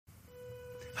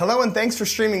Hello and thanks for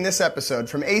streaming this episode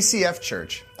from ACF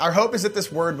Church. Our hope is that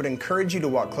this word would encourage you to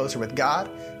walk closer with God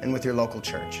and with your local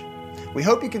church. We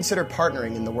hope you consider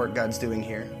partnering in the work God's doing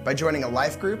here by joining a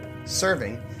life group,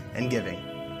 serving, and giving.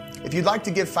 If you'd like to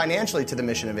give financially to the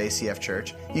mission of ACF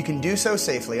Church, you can do so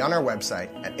safely on our website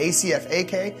at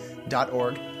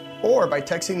acfak.org or by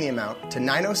texting the amount to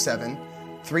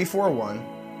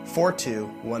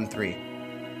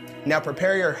 907-341-4213. Now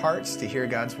prepare your hearts to hear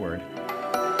God's word.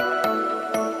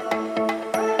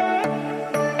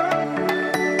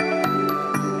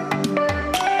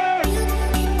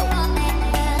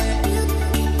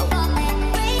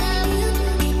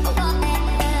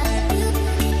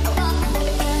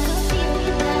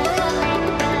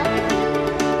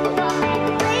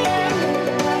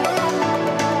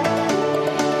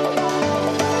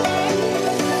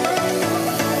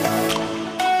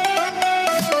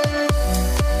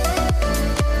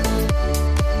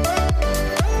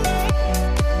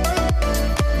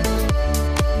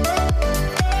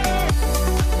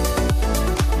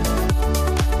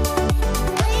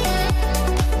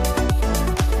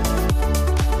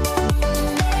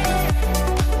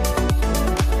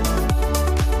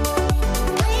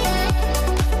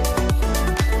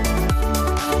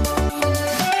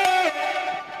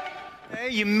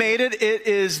 It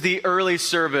is the early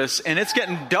service, and it's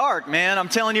getting dark, man. I'm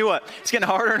telling you what, it's getting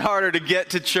harder and harder to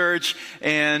get to church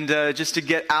and just to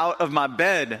get out of my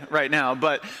bed right now.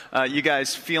 But you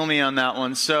guys feel me on that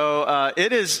one. So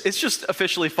it's just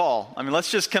officially fall. I mean,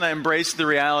 let's just kind of embrace the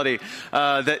reality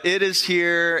that it is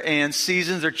here and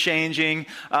seasons are changing.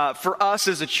 For us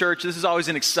as a church, this is always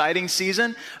an exciting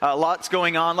season. Lots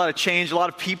going on, a lot of change. A lot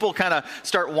of people kind of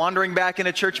start wandering back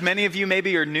into church. Many of you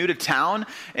maybe are new to town,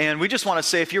 and we just want to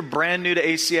say if you're brand new to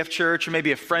ACF Church, or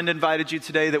maybe a friend invited you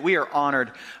today, that we are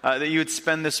honored that you would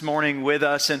spend this morning with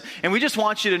us. And we just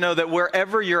want you to know that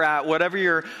wherever you're at, whatever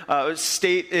your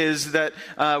state is, that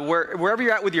wherever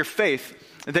you're at with your faith,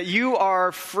 that you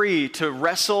are free to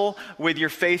wrestle with your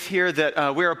faith here,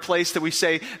 that we're a place that we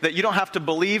say that you don't have to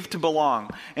believe to belong.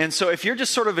 And so if you're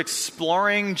just sort of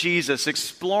exploring Jesus,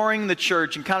 exploring the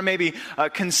church, and kind of maybe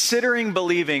considering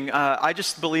believing, I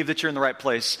just believe that you're in the right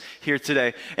place here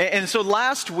today. And so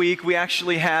last week, we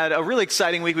actually had a really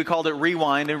exciting week. We called it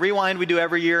Rewind. And Rewind we do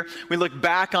every year. We look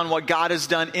back on what God has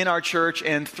done in our church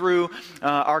and through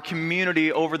our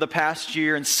community over the past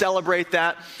year and celebrate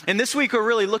that. And this week, we're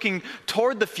really looking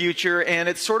toward the future, and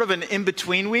it's sort of an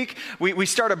in-between week. We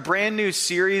start a brand new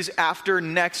series after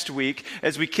next week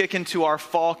as we kick into our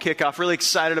fall kickoff. Really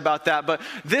excited about that. But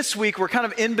this week, we're kind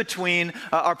of in between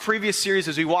our previous series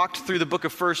as we walked through the book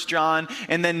of 1 John,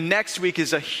 and then next week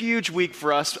is a huge week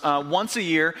for us. Once a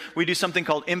year, we do something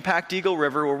called Impact Eagle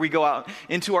River, where we go out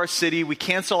into our city. We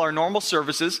cancel our normal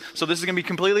services, so this is going to be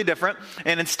completely different.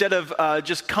 And instead of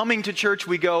just coming to church,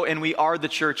 we go and we are the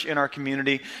church in our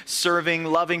community, serving,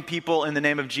 loving people in the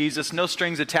name of Jesus, no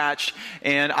strings attached.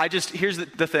 And here's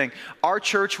the thing. Our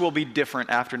church will be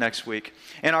different after next week.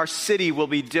 And our city will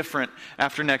be different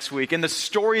after next week. And the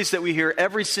stories that we hear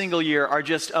every single year are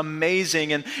just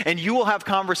amazing. And you will have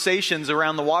conversations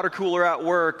around the water cooler at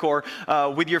work or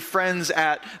with your friends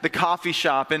at the coffee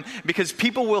shop. And because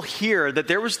people will hear that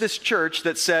there was this church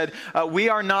that said, we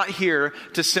are not here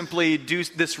to simply do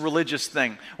this religious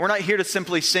thing. We're not here to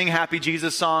simply sing happy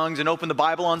Jesus songs and open the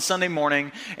Bible on Sunday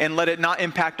morning and let it not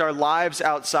impact our lives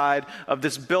outside of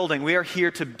this building. We are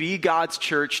here to be God's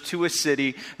church to a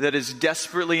city that is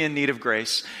desperately in need of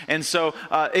grace. And so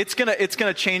it's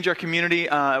gonna change our community.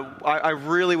 I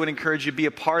really would encourage you to be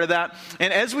a part of that.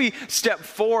 And as we step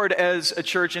forward as a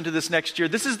church into this next year,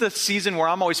 this is the season where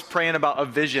I'm always praying about a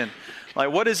vision.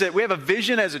 Like, what is it? We have a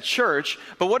vision as a church,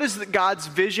 but what is God's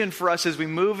vision for us as we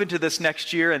move into this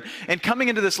next year? And coming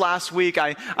into this last week,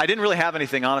 I didn't really have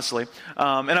anything, honestly.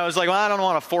 And I was like, well, I don't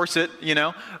want to force it,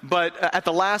 But at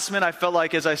the last minute, I felt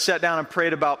like as I sat down and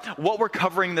prayed about what we're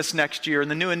covering this next year and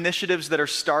the new initiatives that are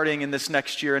starting in this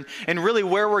next year and really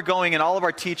where we're going in all of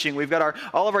our teaching. We've got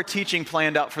all of our teaching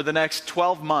planned out for the next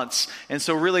 12 months. And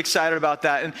so really excited about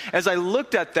that. And as I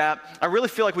looked at that, I really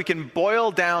feel like we can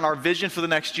boil down our vision for the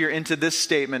next year into this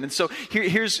statement. And so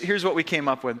here's what we came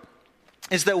up with,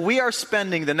 is that we are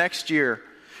spending the next year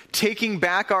taking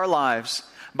back our lives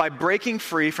by breaking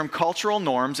free from cultural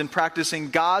norms and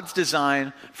practicing God's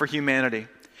design for humanity.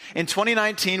 In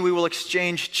 2019, we will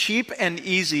exchange cheap and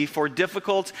easy for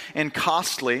difficult and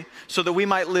costly so that we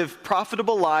might live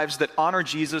profitable lives that honor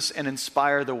Jesus and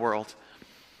inspire the world.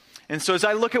 And so as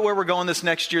I look at where we're going this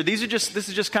next year, this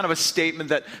is just kind of a statement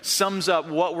that sums up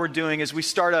what we're doing as we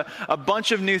start a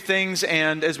bunch of new things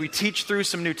and as we teach through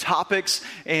some new topics.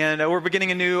 And we're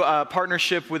beginning a new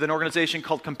partnership with an organization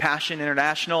called Compassion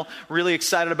International. Really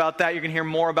excited about that. You're going to hear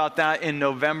more about that in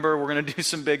November. We're going to do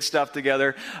some big stuff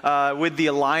together with the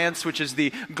Alliance, which is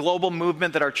the global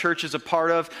movement that our church is a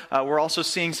part of. We're also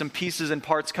seeing some pieces and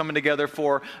parts coming together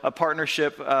for a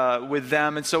partnership with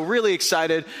them. And so really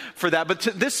excited for that. But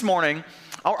this morning,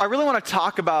 I really want to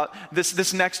talk about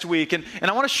this next week, and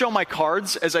I want to show my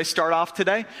cards as I start off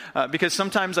today, because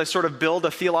sometimes I sort of build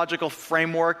a theological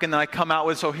framework and then I come out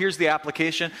with, so here's the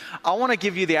application. I want to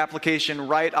give you the application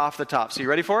right off the top. So you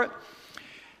ready for it?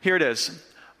 Here it is.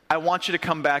 I want you to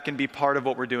come back and be part of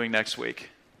what we're doing next week.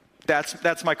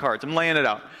 That's my cards. I'm laying it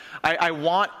out. I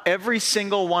want every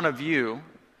single one of you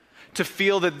to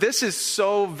feel that this is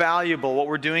so valuable, what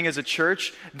we're doing as a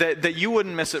church, that you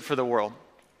wouldn't miss it for the world.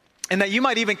 And that you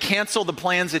might even cancel the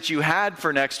plans that you had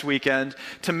for next weekend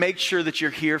to make sure that you're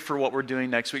here for what we're doing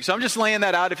next week. So I'm just laying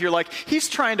that out if you're like, he's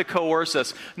trying to coerce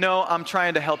us. No, I'm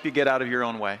trying to help you get out of your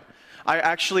own way. I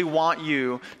actually want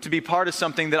you to be part of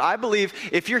something that I believe,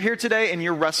 if you're here today and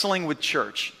you're wrestling with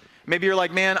church, maybe you're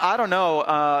like, man, I don't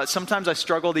know. Sometimes I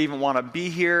struggle to even want to be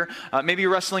here. Maybe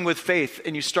you're wrestling with faith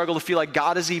and you struggle to feel like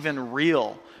God is even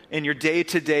real in your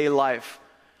day-to-day life.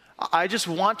 I just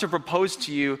want to propose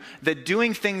to you that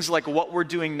doing things like what we're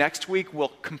doing next week will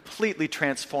completely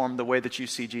transform the way that you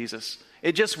see Jesus.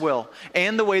 It just will.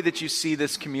 And the way that you see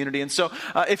this community. And so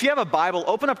if you have a Bible,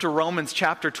 open up to Romans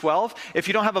chapter 12. If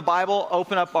you don't have a Bible,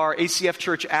 open up our ACF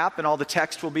Church app and all the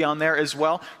text will be on there as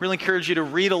well. Really encourage you to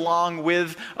read along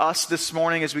with us this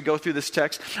morning as we go through this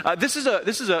text. This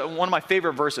is one of my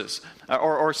favorite verses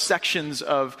or sections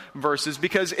of verses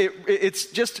because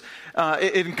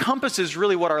it encompasses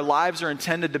really what our lives are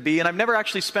intended to be. And I've never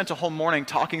actually spent a whole morning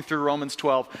talking through Romans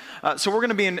 12. So we're going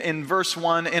to be in verse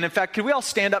 1. And in fact, could we all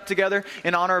stand up together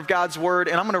in honor of God's word?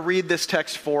 And I'm going to read this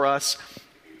text for us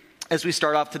as we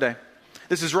start off today.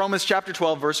 This is Romans chapter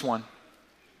 12, verse 1.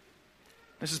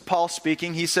 This is Paul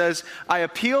speaking. He says, I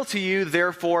appeal to you,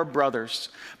 therefore, brothers,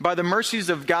 by the mercies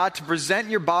of God, to present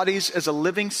your bodies as a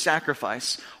living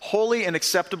sacrifice, holy and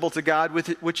acceptable to God,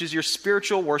 which is your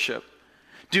spiritual worship.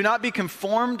 Do not be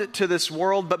conformed to this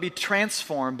world, but be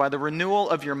transformed by the renewal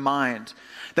of your mind,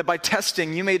 that by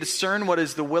testing you may discern what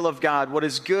is the will of God, what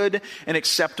is good and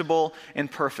acceptable and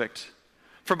perfect.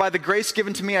 For by the grace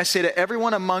given to me, I say to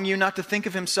everyone among you not to think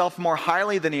of himself more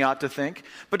highly than he ought to think,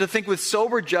 but to think with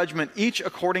sober judgment, each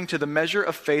according to the measure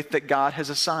of faith that God has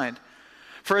assigned.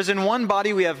 For as in one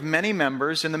body we have many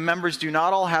members, and the members do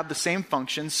not all have the same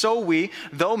function, so we,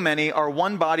 though many, are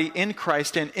one body in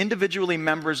Christ and individually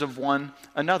members of one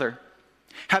another.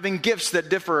 Having gifts that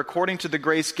differ according to the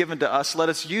grace given to us, let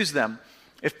us use them.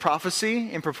 If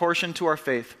prophecy, in proportion to our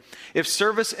faith. If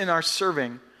service, in our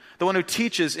serving. The one who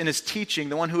teaches in his teaching.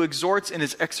 The one who exhorts in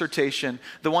his exhortation.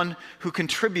 The one who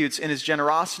contributes in his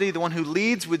generosity. The one who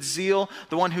leads with zeal.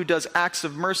 The one who does acts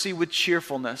of mercy with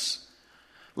cheerfulness.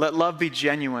 Let love be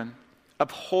genuine.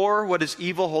 Abhor what is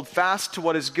evil. Hold fast to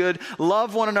what is good.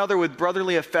 Love one another with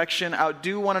brotherly affection.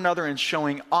 Outdo one another in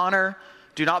showing honor.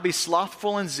 Do not be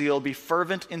slothful in zeal. Be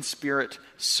fervent in spirit.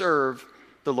 Serve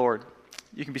the Lord.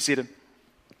 You can be seated.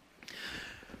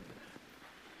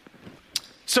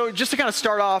 So just to kind of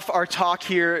start off our talk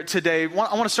here today, I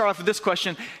want to start off with this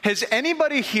question. Has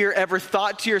anybody here ever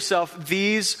thought to yourself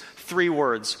these three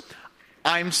words?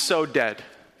 I'm so dead.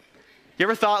 You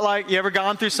ever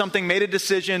gone through something, made a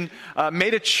decision,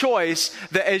 made a choice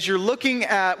that as you're looking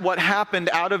at what happened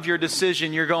out of your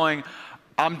decision, you're going,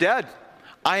 I'm dead.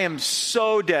 I am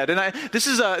so dead. And this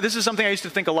is something I used to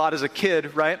think a lot as a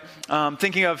kid, right?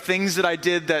 Thinking of things that I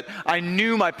did that I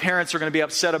knew my parents were going to be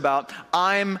upset about.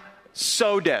 I'm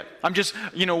so dead. I'm just,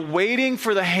 waiting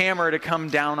for the hammer to come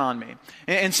down on me.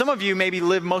 And some of you maybe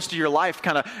live most of your life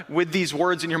kind of with these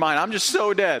words in your mind. I'm just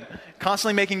so dead.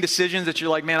 Constantly making decisions that you're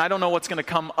like, man, I don't know what's going to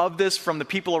come of this from the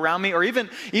people around me, or even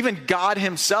God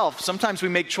himself. Sometimes we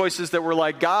make choices that we're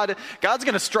like, God's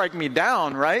going to strike me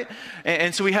down, right?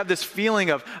 And so we have this feeling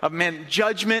of man,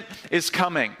 judgment is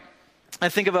coming. I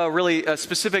think of a really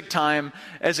specific time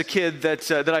as a kid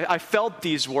that I felt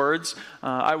these words.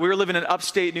 We were living in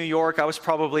upstate New York. I was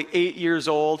probably 8 years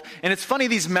old. And it's funny,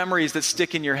 these memories that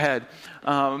stick in your head.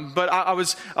 But I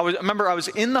remember I was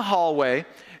in the hallway,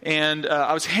 and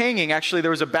I was hanging. Actually,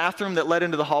 there was a bathroom that led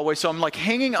into the hallway, so I'm like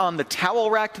hanging on the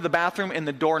towel rack to the bathroom and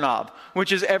the doorknob,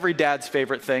 which is every dad's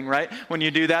favorite thing, right? When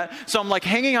you do that. So I'm like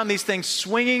hanging on these things,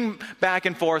 swinging back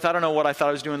and forth. I don't know what I thought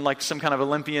I was doing, like some kind of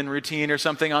Olympian routine or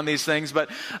something on these things, but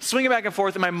swinging back and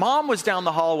forth. And my mom was down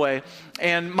the hallway,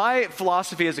 and my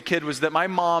philosophy as a kid was that my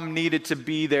mom needed to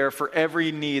be there for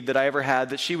every need that I ever had,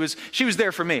 that she was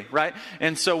there for me, right?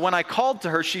 And so when I called to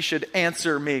her, she should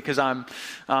answer me because I'm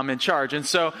in charge. And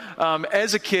so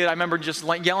as a kid, I remember just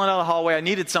yelling out the hallway, I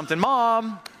needed something,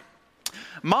 Mom,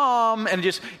 and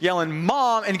just yelling,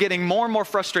 Mom, and getting more and more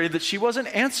frustrated that she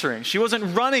wasn't answering. She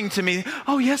wasn't running to me,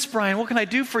 oh, yes, Brian, what can I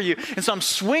do for you? And so I'm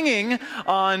swinging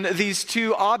on these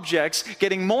two objects,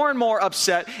 getting more and more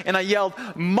upset, and I yelled,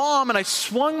 Mom, and I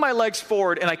swung my legs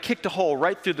forward, and I kicked a hole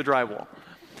right through the drywall.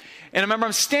 And I remember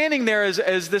I'm standing there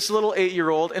as this little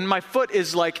 8-year-old, and my foot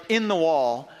is like in the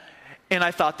wall. And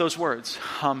I thought those words,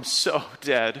 I'm so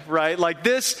dead, right? Like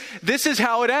this is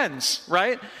how it ends,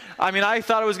 right? I mean, I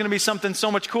thought it was going to be something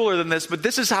so much cooler than this, but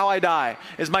this is how I die,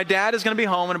 is my dad is going to be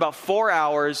home in about 4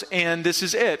 hours, and this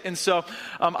is it. And so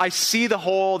I see the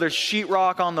hole, there's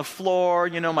sheetrock on the floor,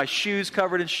 my shoes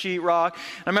covered in sheetrock.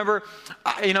 And I remember,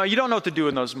 you don't know what to do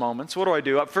in those moments. What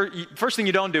do? First thing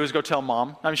you don't do is go tell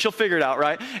Mom. I mean, she'll figure it out,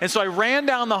 right? And so I ran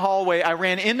down the hallway, I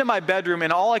ran into my bedroom,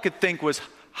 and all I could think was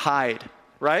hide,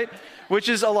 right? Which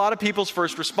is a lot of people's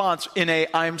first response in a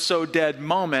I'm so dead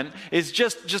moment is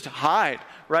just hide,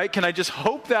 right? Can I just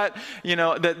hope that,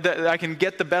 that I can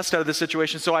get the best out of the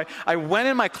situation? So I went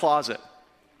in my closet.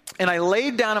 And I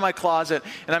laid down in my closet,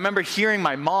 and I remember hearing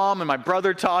my mom and my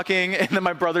brother talking, and then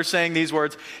my brother saying these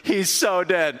words, he's so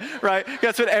dead, right?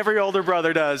 That's what every older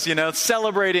brother does,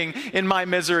 celebrating in my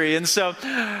misery. And so,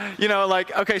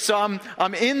 okay, so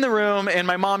I'm in the room, and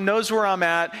my mom knows where I'm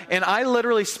at, and I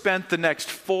literally spent the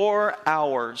next 4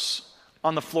 hours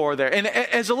on the floor there. And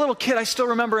as a little kid, I still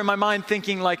remember in my mind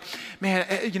thinking like, man,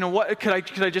 what could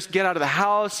I just get out of the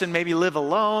house and maybe live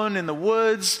alone in the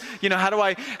woods? How do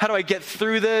I get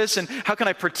through this? And how can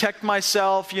I protect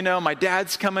myself? My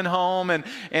dad's coming home and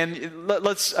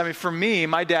for me,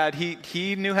 my dad,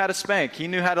 he knew how to spank. He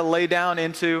knew how to lay down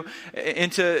into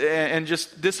and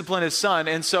just discipline his son.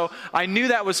 And so I knew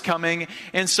that was coming.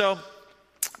 And so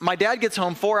my dad gets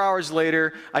home 4 hours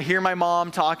later. I hear my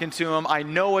mom talking to him. I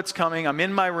know what's coming. I'm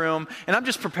in my room, and I'm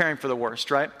just preparing for the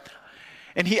worst, right?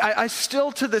 And I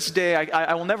still to this day,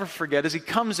 I will never forget, as he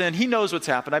comes in, he knows what's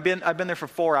happened. I've been there for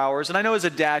 4 hours, and I know as a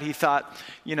dad, he thought,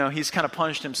 he's kind of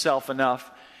punished himself enough.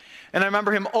 And I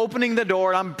remember him opening the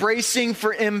door, and I'm bracing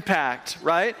for impact,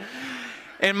 right?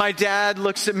 And my dad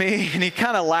looks at me, and he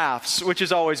kind of laughs, which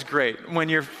is always great when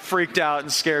you're freaked out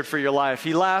and scared for your life.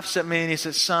 He laughs at me, and he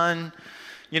says, son,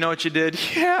 you know what you did?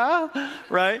 Yeah,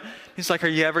 right? He's like, are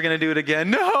you ever going to do it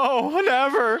again? No,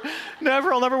 never.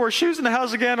 I'll never wear shoes in the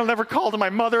house again. I'll never call to my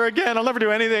mother again. I'll never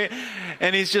do anything.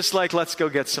 And he's just like, let's go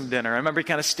get some dinner. I remember he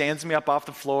kind of stands me up off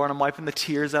the floor, and I'm wiping the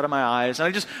tears out of my eyes.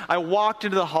 And I walked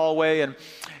into the hallway,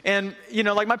 and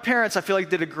like my parents, I feel like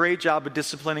did a great job of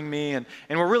disciplining me, and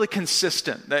were really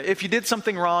consistent. That if you did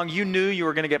something wrong, you knew you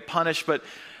were going to get punished, but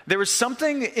there was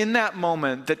something in that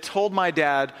moment that told my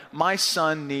dad, my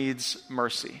son needs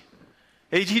mercy.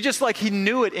 He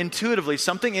knew it intuitively.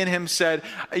 Something in him said,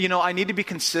 I need to be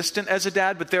consistent as a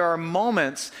dad, but there are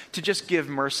moments to just give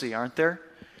mercy, aren't there?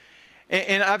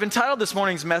 And I've entitled this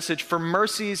morning's message, For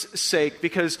Mercy's Sake,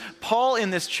 because Paul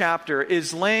in this chapter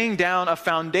is laying down a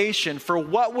foundation for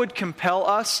what would compel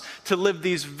us to live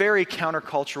these very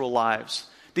countercultural lives.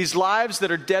 These lives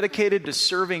that are dedicated to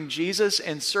serving Jesus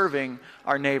and serving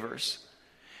our neighbors.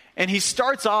 And he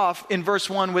starts off in verse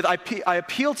 1 with, I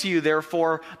appeal to you,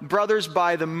 therefore, brothers,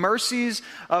 by the mercies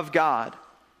of God.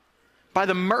 By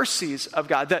the mercies of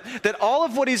God. That all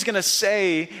of what he's going to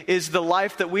say is the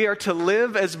life that we are to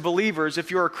live as believers,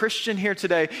 if you're a Christian here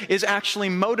today, is actually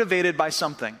motivated by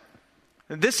something.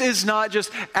 This is not just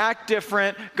act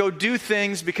different, go do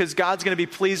things because God's going to be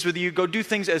pleased with you, go do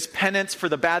things as penance for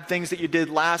the bad things that you did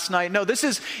last night. No, this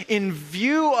is in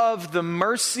view of the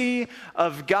mercy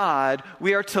of God,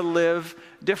 we are to live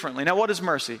differently. Now, what is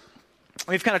mercy?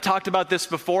 We've kind of talked about this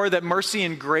before, that mercy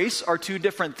and grace are two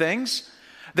different things.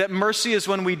 That mercy is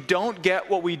when we don't get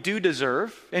what we do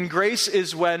deserve, and grace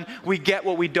is when we get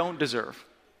what we don't deserve.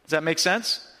 Does that make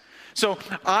sense? So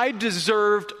I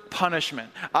deserved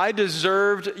punishment. I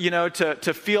deserved,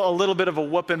 to feel a little bit of a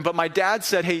whooping. But my dad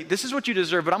said, hey, this is what you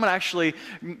deserve, but I'm actually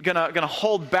gonna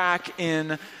hold back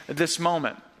in this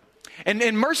moment.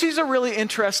 And mercy is a really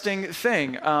interesting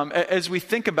thing as we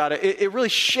think about it. It really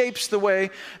shapes the way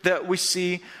that we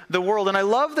see the world. And I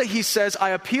love that he says, I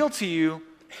appeal to you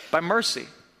by mercy.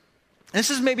 This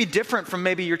is maybe different from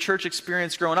maybe your church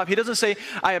experience growing up. He doesn't say,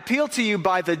 I appeal to you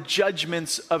by the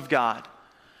judgments of God.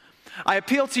 I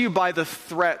appeal to you by the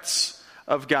threats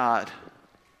of God.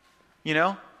 You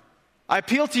know? I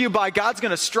appeal to you by God's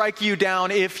going to strike you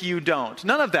down if you don't.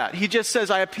 None of that. He just says,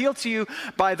 I appeal to you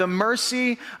by the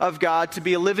mercy of God to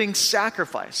be a living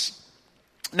sacrifice.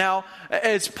 Now,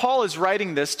 as Paul is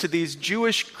writing this to these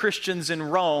Jewish Christians in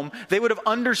Rome, they would have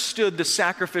understood the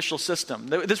sacrificial system.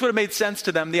 This would have made sense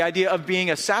to them, the idea of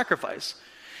being a sacrifice.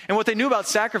 And what they knew about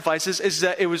sacrifices is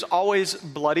that it was always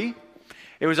bloody,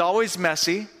 it was always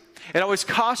messy, it always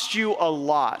cost you a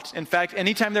lot. In fact,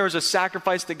 anytime there was a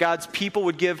sacrifice that God's people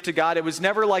would give to God, it was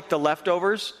never like the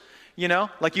leftovers. You know,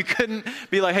 like you couldn't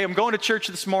be like, hey, I'm going to church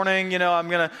this morning, I'm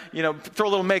going to, throw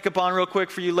a little makeup on real quick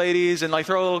for you ladies and like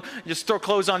just throw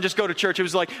clothes on, just go to church. It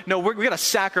was like, no, we got to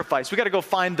sacrifice. We got to go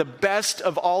find the best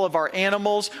of all of our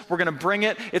animals. We're going to bring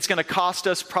it. It's going to cost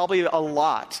us probably a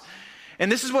lot.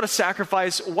 And this is what a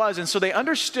sacrifice was. And so they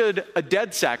understood a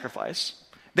dead sacrifice.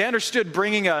 They understood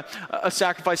bringing a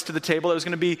sacrifice to the table that was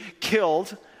going to be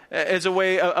killed as a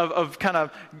way of kind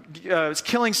of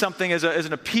killing something as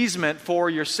an appeasement for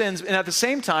your sins. And at the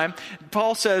same time,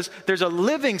 Paul says there's a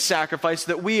living sacrifice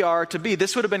that we are to be.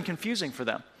 This would have been confusing for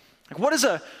them. Like, what is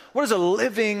a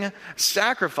living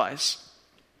sacrifice?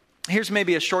 Here's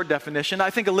maybe a short definition.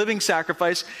 I think a living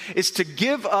sacrifice is to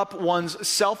give up one's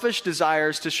selfish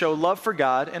desires to show love for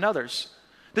God and others.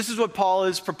 This is what Paul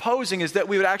is proposing, is that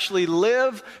we would actually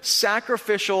live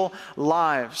sacrificial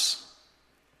lives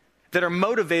that are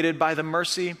motivated by the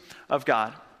mercy of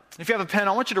God. If you have a pen,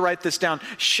 I want you to write this down.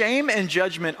 Shame and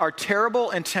judgment are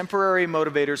terrible and temporary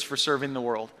motivators for serving the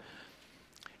world.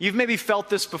 You've maybe felt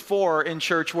this before in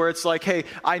church where it's like, hey,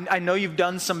 I know you've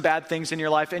done some bad things in your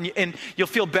life and you'll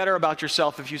feel better about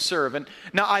yourself if you serve. And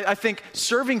now I think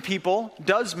serving people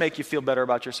does make you feel better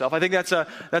about yourself. I think that's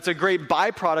a great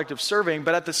byproduct of serving,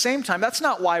 but at the same time, that's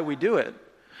not why we do it.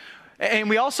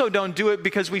 And we also don't do it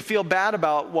because we feel bad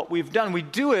about what we've done. We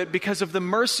do it because of the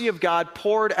mercy of God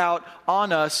poured out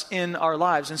on us in our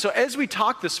lives. And so as we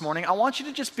talk this morning, I want you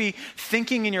to just be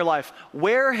thinking in your life,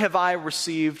 where have I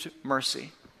received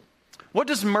mercy? What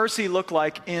does mercy look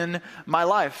like in my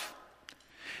life?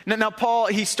 Now Paul,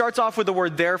 he starts off with the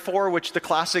word therefore, which the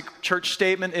classic church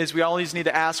statement is we always need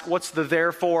to ask, what's the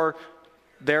therefore,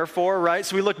 right?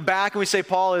 So we look back and we say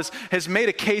Paul has made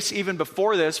a case even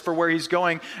before this for where he's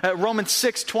going. Romans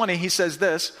 6:20, he says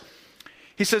this.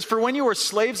 He says, for when you were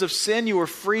slaves of sin, you were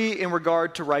free in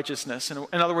regard to righteousness. In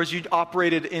other words, you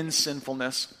operated in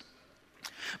sinfulness.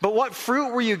 But what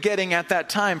fruit were you getting at that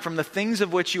time from the things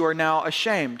of which you are now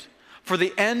ashamed? For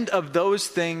the end of those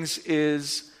things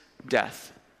is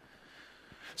death.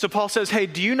 So Paul says, hey,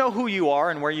 do you know who you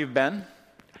are and where you've been?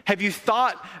 Have you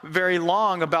thought very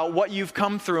long about what you've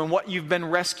come through and what you've been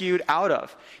rescued out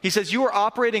of? He says, you were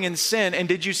operating in sin, and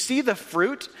did you see the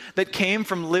fruit that came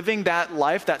from living that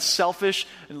life, that selfish,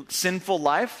 sinful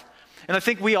life? And I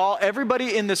think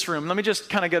everybody in this room, let me just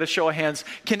kind of get a show of hands.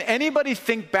 Can anybody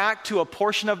think back to a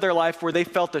portion of their life where they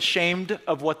felt ashamed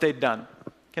of what they'd done?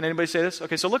 Can anybody say this?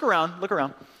 Okay, so look around.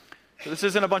 So this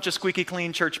isn't a bunch of squeaky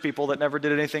clean church people that never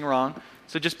did anything wrong.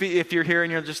 So if you're here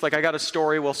and you're just like, I got a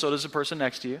story, well, so does the person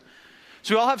next to you.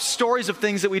 So we all have stories of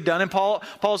things that we've done. And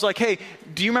Paul's like, hey,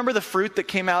 do you remember the fruit that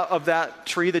came out of that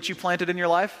tree that you planted in your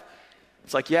life?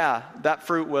 It's like, yeah, that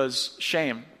fruit was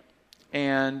shame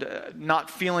and not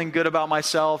feeling good about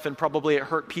myself, and probably it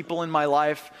hurt people in my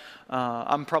life.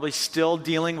 I'm probably still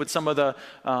dealing with some of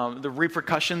the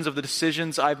repercussions of the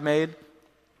decisions I've made.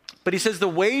 But he says the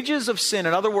wages of sin,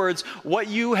 in other words, what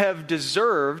you have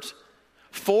deserved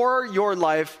for your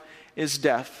life is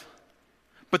death.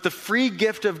 But the free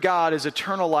gift of God is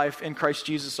eternal life in Christ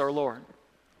Jesus our Lord.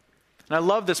 And I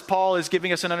love this. Paul is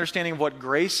giving us an understanding of what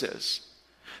grace is.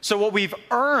 So what we've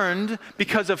earned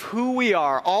because of who we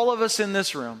are, all of us in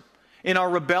this room, in our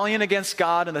rebellion against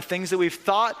God and the things that we've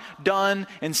thought, done,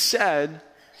 and said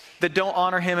that don't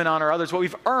honor him and honor others, what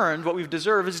we've earned, what we've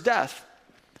deserved is death.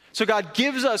 So God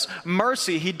gives us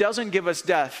mercy. He doesn't give us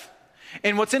death.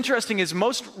 And what's interesting is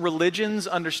most religions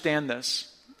understand this.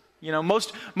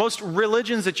 Most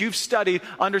religions that you've studied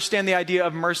understand the idea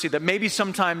of mercy, that maybe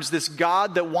sometimes this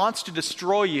God that wants to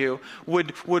destroy you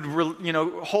would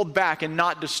hold back and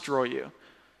not destroy you.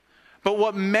 But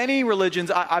what many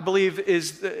religions, I believe,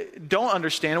 don't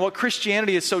understand, and what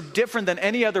Christianity is so different than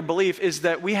any other belief, is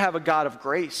that we have a God of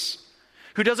grace,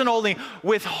 who doesn't only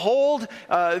withhold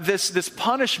this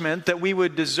punishment that we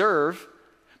would deserve,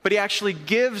 but he actually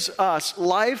gives us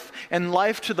life and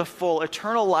life to the full,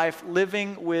 eternal life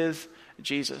living with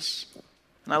Jesus.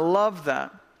 And I love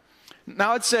that.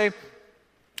 Now I'd say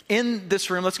in this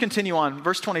room, let's continue on.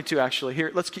 Verse 22, actually. Here,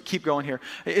 let's keep going here.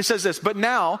 It says this, but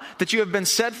now that you have been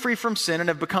set free from sin and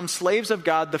have become slaves of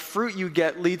God, the fruit you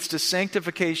get leads to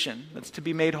sanctification. That's to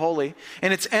be made holy.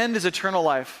 And its end is eternal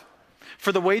life.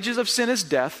 For the wages of sin is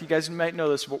death. You guys might know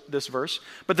this verse.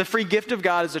 But the free gift of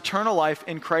God is eternal life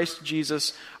in Christ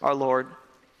Jesus our Lord.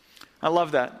 I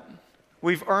love that.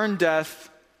 We've earned death,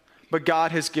 but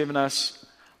God has given us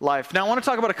life. Now I want to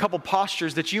talk about a couple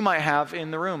postures that you might have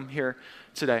in the room here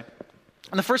today.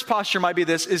 And the first posture might be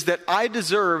this, is that I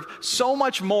deserve so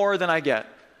much more than I get.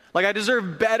 Like I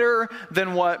deserve better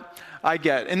than what I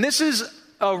get. And this is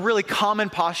a really common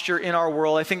posture in our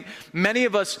world. I think many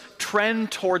of us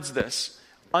trend towards this.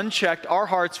 Unchecked, our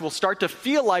hearts will start to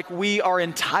feel like we are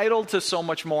entitled to so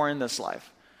much more in this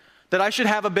life. That I should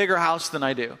have a bigger house than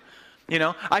I do. You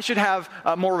know, I should have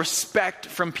more respect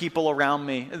from people around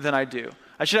me than I do.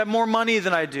 I should have more money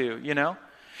than I do, you know.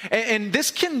 And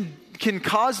this can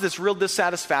cause this real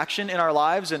dissatisfaction in our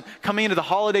lives. And coming into the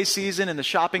holiday season and the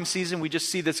shopping season, we just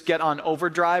see this get on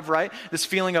overdrive, right? This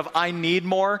feeling of I need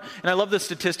more. And I love the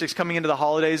statistics coming into the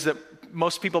holidays that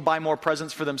most people buy more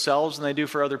presents for themselves than they do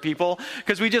for other people.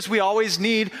 Because we always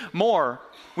need more.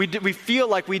 We feel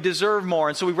like we deserve more.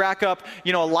 And so we rack up,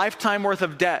 you know, a lifetime worth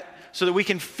of debt so that we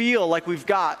can feel like we've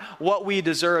got what we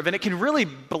deserve. And it can really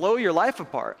blow your life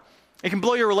apart. It can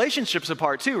blow your relationships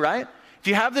apart too, right? If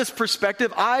you have this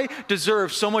perspective, I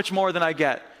deserve so much more than I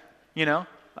get, you know?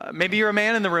 Maybe you're a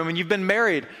man in the room and you've been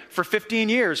married for 15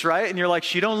 years, right? And you're like,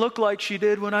 she don't look like she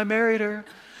did when I married her.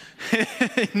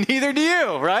 Neither do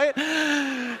you, right?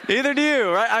 Neither do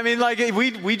you, right? I mean, like,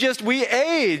 we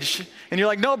age. And you're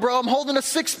like, no, bro, I'm holding a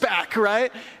six-pack,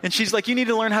 right? And she's like, you need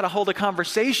to learn how to hold a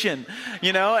conversation,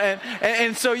 you know?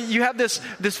 And so you have this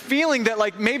feeling that,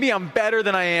 like, maybe I'm better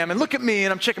than I am. And look at me,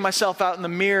 and I'm checking myself out in the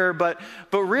mirror. But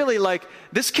really, like,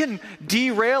 this can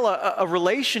derail a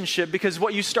relationship because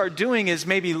what you start doing is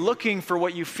maybe looking for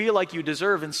what you feel like you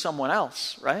deserve in someone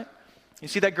else, right? You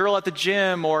see that girl at the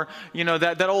gym or, you know,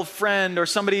 that old friend or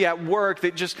somebody at work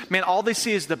that just, man, all they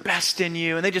see is the best in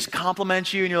you and they just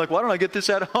compliment you and you're like, why don't I get this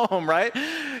at home, right?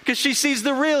 Because she sees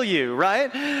the real you,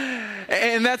 right?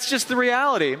 And that's just the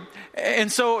reality.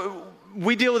 And so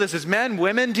we deal with this as men.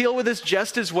 Women deal with this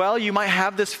just as well. You might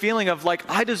have this feeling of like,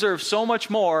 I deserve so much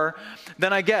more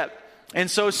than I get. And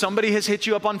so somebody has hit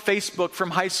you up on Facebook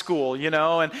from high school, you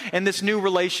know, and this new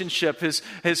relationship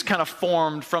has kind of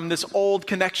formed from this old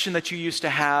connection that you used to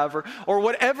have or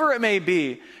whatever it may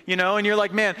be, you know, and you're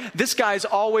like, man, this guy's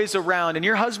always around. And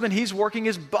your husband, he's working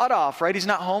his butt off, right? He's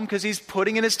not home because he's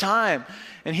putting in his time.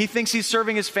 And he thinks he's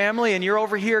serving his family and you're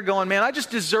over here going, man, I just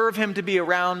deserve him to be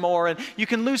around more. And you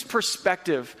can lose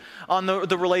perspective on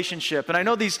the relationship. And I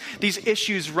know these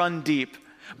issues run deep.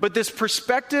 But this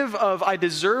perspective of I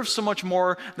deserve so much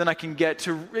more than I can get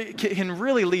can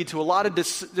really lead to a lot of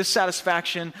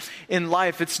dissatisfaction in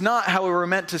life. It's not how we were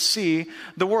meant to see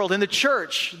the world. In the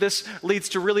church, this leads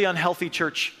to really unhealthy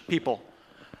church people.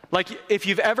 Like if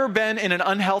you've ever been in an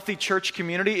unhealthy church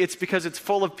community, it's because it's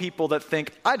full of people that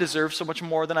think I deserve so much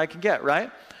more than I can get,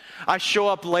 right? I show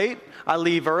up late, I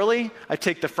leave early, I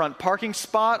take the front parking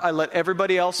spot, I let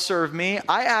everybody else serve me.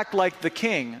 I act like the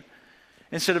king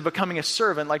instead of becoming a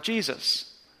servant like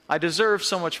Jesus. I deserve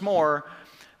so much more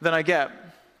than I get.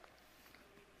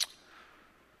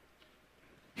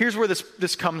 Here's where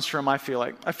this comes from, I feel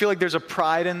like. I feel like there's a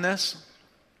pride in this.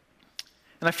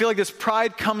 And I feel like this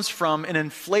pride comes from an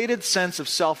inflated sense of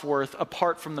self-worth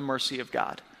apart from the mercy of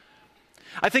God.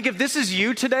 I think if this is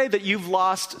you today, that you've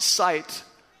lost sight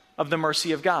of the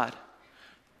mercy of God.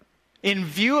 In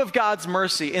view of God's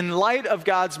mercy, in light of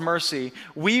God's mercy,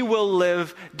 we will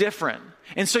live different.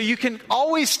 And so you can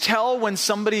always tell when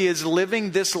somebody is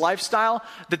living this lifestyle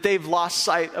that they've lost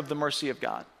sight of the mercy of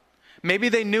God. Maybe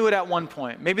they knew it at one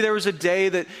point. Maybe there was a day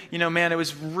that, you know, man, it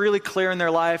was really clear in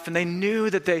their life and they knew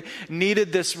that they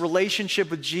needed this relationship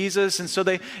with Jesus. And so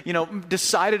they, you know,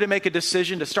 decided to make a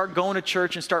decision to start going to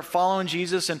church and start following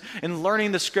Jesus and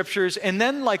learning the scriptures. And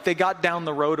then like they got down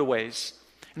the road a ways.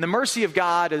 And the mercy of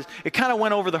God, it kind of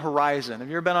went over the horizon. Have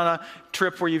you ever been on a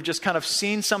trip where you've just kind of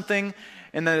seen something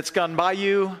and then it's gone by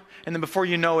you, and then before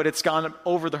you know it, it's gone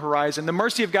over the horizon? The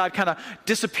mercy of God kind of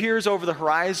disappears over the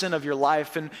horizon of your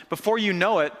life, and before you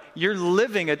know it, you're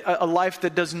living a life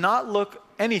that does not look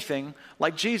anything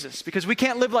like Jesus, because we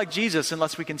can't live like Jesus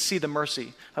unless we can see the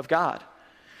mercy of God.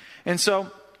 And so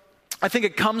I think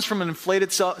it comes from an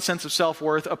inflated sense of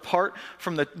self-worth apart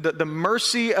from the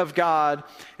mercy of God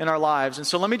in our lives. And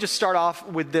so let me just start off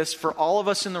with this. For all of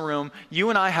us in the room, you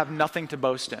and I have nothing to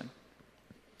boast in.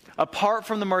 Apart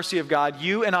from the mercy of God,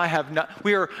 you and I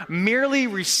we are merely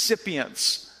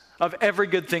recipients of every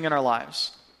good thing in our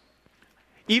lives.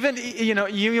 Even,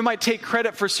 you might take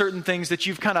credit for certain things that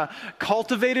you've kind of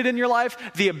cultivated in your life,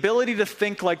 the ability to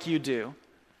think like you do,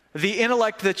 the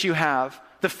intellect that you have,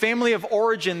 the family of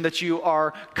origin that you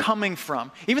are coming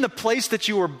from, even the place that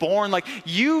you were born. Like,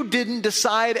 you didn't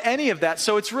decide any of that.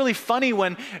 So it's really funny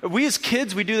when we as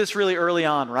kids, we do this really early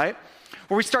on, right?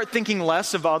 Where we start thinking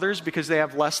less of others because they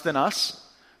have less than us,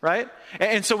 right?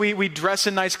 And so we dress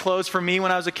in nice clothes. For me,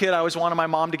 when I was a kid, I always wanted my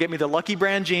mom to get me the Lucky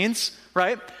Brand jeans,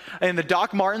 right? And the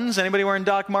Doc Martens. Anybody wearing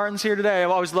Doc Martens here today? I've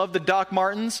always loved the Doc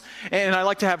Martens. And I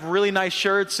like to have really nice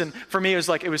shirts. And for me, it was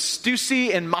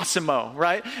Stussy and Massimo,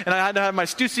 right? And I had to have my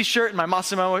Stussy shirt and my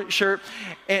Massimo shirt.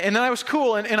 And then I was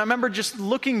cool. And I remember just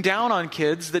looking down on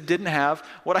kids that didn't have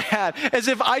what I had, as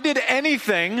if I did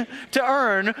anything to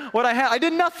earn what I had. I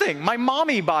did nothing. My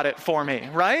mommy bought it for me,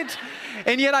 right?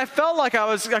 And yet I felt like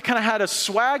I kind of had a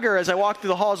swagger as I walked through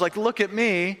the halls, like, look at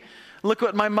me. Look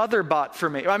what my mother bought for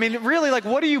me. I mean, really, like,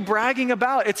 what are you bragging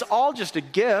about? It's all just a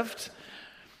gift.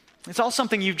 It's all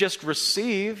something you've just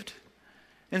received.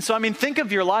 And so, I mean, think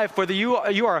of your life, whether you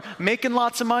are making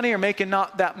lots of money or making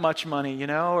not that much money,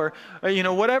 or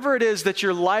whatever it is that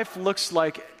your life looks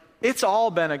like, it's all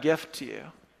been a gift to you.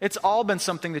 It's all been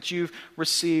something that you've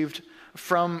received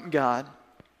from God.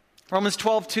 Romans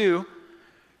 12:2,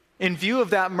 in view of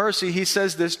that mercy, he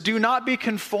says this: do not be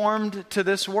conformed to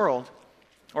this world.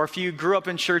 Or if you grew up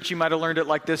in church, you might have learned it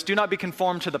like this: do not be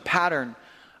conformed to the pattern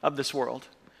of this world.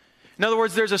 In other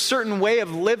words, there's a certain way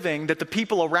of living that the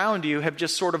people around you have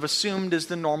just sort of assumed is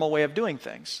the normal way of doing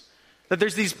things. That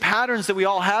there's these patterns that we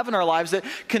all have in our lives that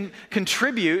can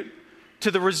contribute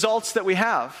to the results that we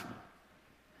have.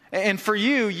 And for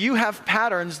you have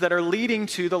patterns that are leading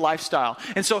to the lifestyle.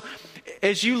 And so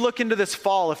as you look into this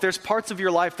fall, if there's parts of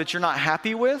your life that you're not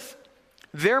happy with,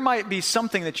 there might be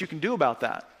something that you can do about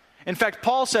that. In fact,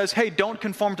 Paul says, hey, don't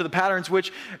conform to the patterns,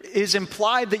 which is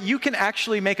implied that you can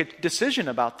actually make a decision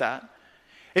about that.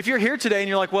 If you're here today and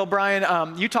you're like, well,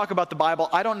 Brian, you talk about the Bible.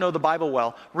 I don't know the Bible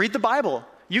well. Read the Bible.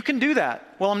 You can do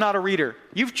that. Well, I'm not a reader.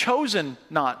 You've chosen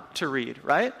not to read,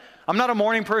 right? I'm not a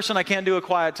morning person. I can't do a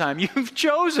quiet time. You've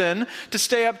chosen to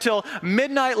stay up till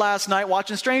midnight last night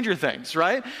watching Stranger Things,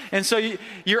 right? And so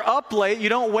you're up late. You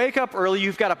don't wake up early.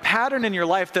 You've got a pattern in your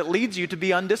life that leads you to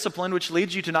be undisciplined, which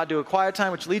leads you to not do a quiet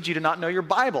time, which leads you to not know your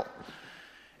Bible.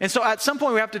 And so at some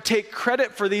point we have to take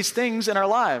credit for these things in our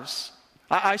lives.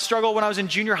 I struggled when I was in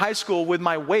junior high school with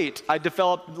my weight. I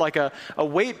developed like a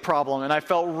weight problem, and I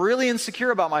felt really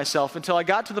insecure about myself until I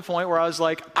got to the point where I was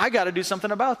like, I got to do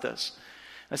something about this.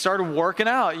 I started working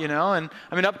out, and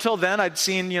I mean, up till then, I'd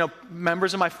seen,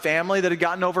 members of my family that had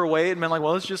gotten overweight and been like,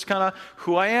 well, it's just kind of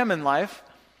who I am in life.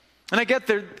 And I get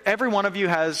that every one of you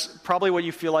has probably what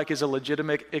you feel like is a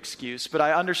legitimate excuse, but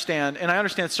I understand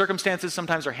circumstances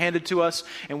sometimes are handed to us,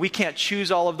 and we can't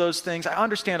choose all of those things. I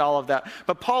understand all of that.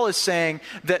 But Paul is saying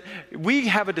that we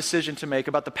have a decision to make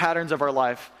about the patterns of our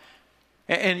life.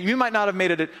 And you might not have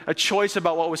made it a choice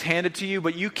about what was handed to you,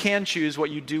 but you can choose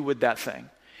what you do with that thing.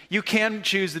 You can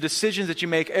choose the decisions that you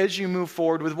make as you move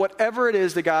forward with whatever it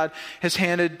is that God has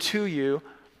handed to you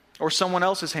or someone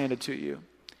else has handed to you.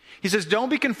 He says, don't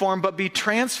be conformed, but be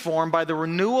transformed by the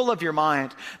renewal of your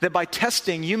mind, that by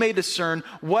testing you may discern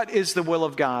what is the will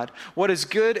of God, what is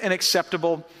good and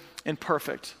acceptable and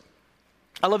perfect.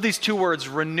 I love these two words,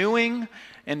 renewing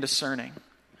and discerning.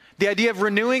 The idea of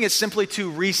renewing is simply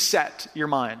to reset your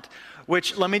mind,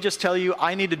 which, let me just tell you,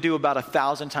 I need to do about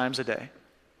 1,000 times a day.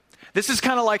 This is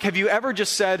kind of like, have you ever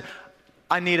just said,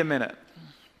 I need a minute?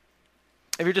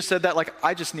 Have you just said that, like,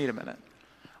 I just need a minute?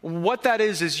 What that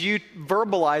is you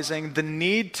verbalizing the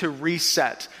need to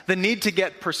reset, the need to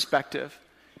get perspective.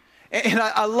 And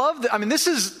I love that. I mean, this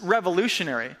is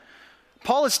revolutionary.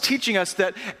 Paul is teaching us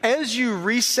that as you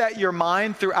reset your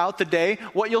mind throughout the day,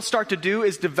 what you'll start to do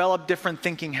is develop different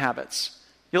thinking habits.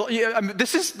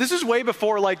 This is way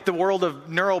before like the world of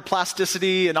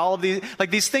neuroplasticity and all of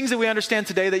these things that we understand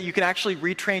today, that you can actually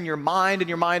retrain your mind and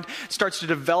your mind starts to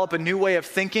develop a new way of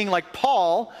thinking. Like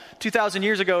Paul 2,000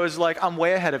 years ago is like, I'm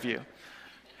way ahead of you.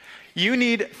 You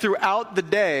need throughout the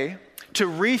day to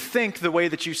rethink the way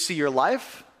that you see your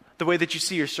life, the way that you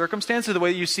see your circumstances, the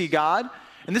way that you see God.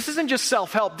 And this isn't just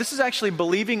self-help. This is actually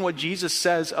believing what Jesus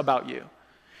says about you.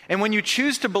 And when you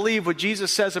choose to believe what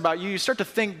Jesus says about you, you start to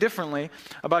think differently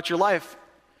about your life.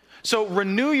 So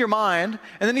renew your mind.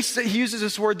 And then he uses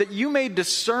this word that you may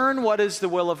discern what is the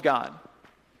will of God.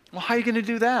 Well, how are you going to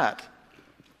do that?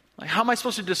 Like, how am I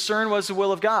supposed to discern what is the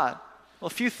will of God? Well, a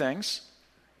few things.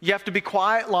 You have to be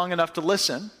quiet long enough to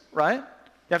listen, right?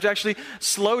 You have to actually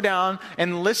slow down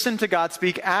and listen to God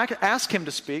speak, ask him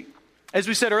to speak. As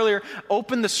we said earlier,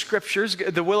 open the scriptures.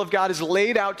 The will of God is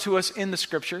laid out to us in the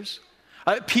scriptures.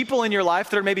 People in your life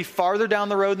that are maybe farther down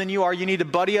the road than you are, you need to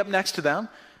buddy up next to them,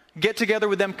 get together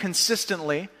with them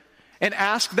consistently, and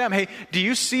ask them, hey, do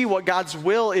you see what God's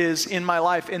will is in my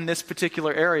life in this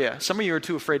particular area? Some of you are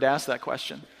too afraid to ask that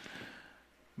question.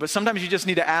 But sometimes you just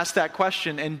need to ask that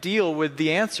question and deal with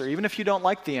the answer, even if you don't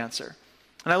like the answer.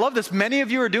 And I love this. Many of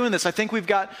you are doing this. I think we've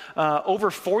got over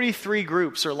 43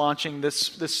 groups are launching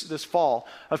this fall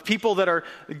of people that are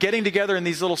getting together in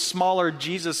these little smaller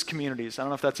Jesus communities. I don't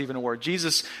know if that's even a word.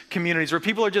 Jesus communities where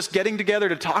people are just getting together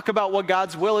to talk about what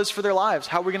God's will is for their lives,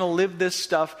 how we're going to live this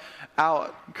stuff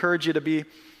out. I encourage you to be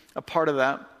a part of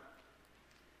that.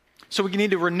 So we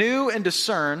need to renew and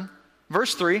discern.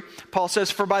 Verse 3, Paul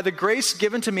says, "For by the grace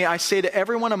given to me, I say to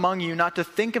everyone among you not to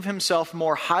think of himself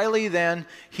more highly than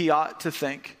he ought to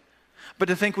think, but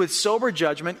to think with sober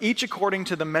judgment, each according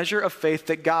to the measure of faith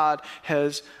that God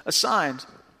has assigned."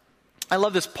 I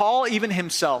love this. Paul, even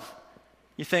himself,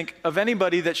 you think of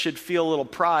anybody that should feel a little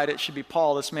pride, it should be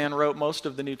Paul. This man wrote most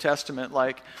of the New Testament,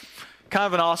 like kind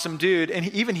of an awesome dude.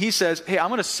 And even he says, hey, I'm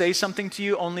going to say something to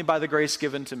you only by the grace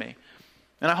given to me.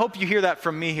 And I hope you hear that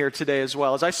from me here today as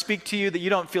well. As I speak to you, that you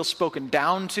don't feel spoken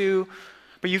down to,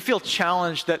 but you feel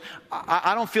challenged that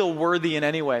I don't feel worthy in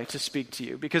any way to speak to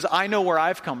you because I know where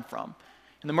I've come from.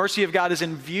 And the mercy of God is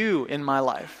in view in my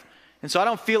life. And so I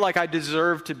don't feel like I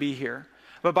deserve to be here.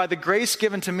 But by the grace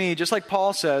given to me, just like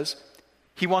Paul says,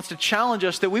 he wants to challenge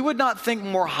us that we would not think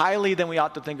more highly than we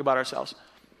ought to think about ourselves.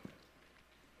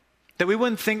 That we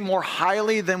wouldn't think more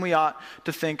highly than we ought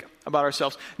to think about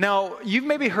ourselves. Now, you've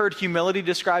maybe heard humility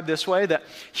described this way, that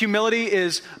humility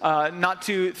is not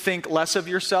to think less of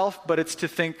yourself, but it's to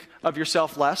think of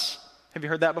yourself less. Have you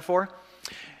heard that before?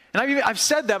 And I've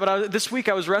said that, but this week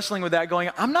I was wrestling with that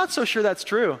going, I'm not so sure that's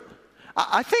true.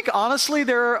 I think, honestly,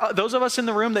 there are those of us in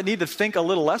the room that need to think a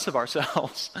little less of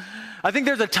ourselves. I think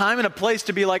there's a time and a place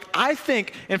to be like, I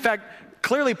think, in fact,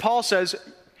 clearly Paul says,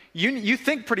 you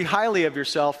think pretty highly of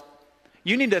yourself.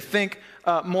 You need to think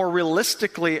more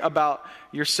realistically about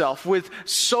yourself with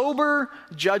sober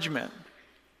judgment.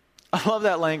 I love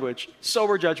that language,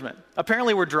 sober judgment.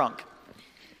 Apparently we're drunk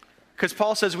because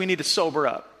Paul says we need to sober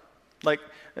up. Like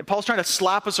Paul's trying to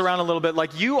slap us around a little bit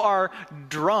like you are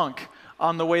drunk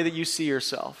on the way that you see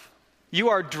yourself. You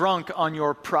are drunk on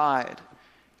your pride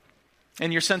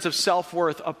and your sense of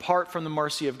self-worth apart from the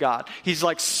mercy of God. He's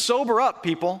like, sober up,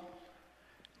 people.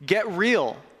 Get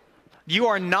real. You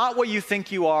are not what you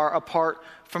think you are apart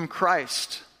from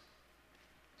Christ.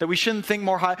 That we shouldn't think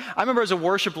more high. I remember as a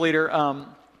worship leader,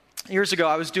 years ago,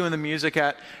 I was doing the music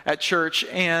at church.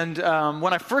 And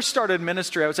when I first started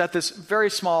ministry, I was at this very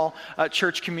small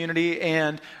church community.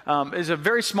 And it was a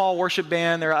very small worship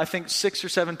band. There are, I think, 6 or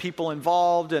 7 people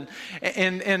involved.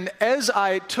 And as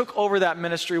I took over that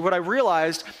ministry, what I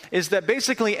realized is that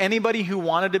basically anybody who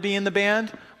wanted to be in the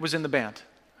band was in the band.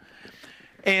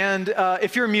 And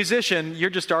if you're a musician,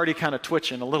 you're just already kind of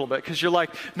twitching a little bit because you're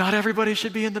like, not everybody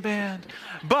should be in the band.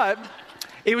 But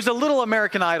it was a little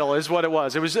American Idol is what it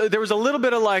was. There was a little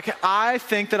bit of like, I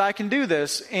think that I can do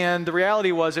this. And the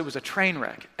reality was it was a train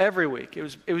wreck every week.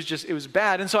 It was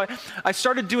bad. And so I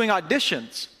started doing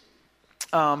auditions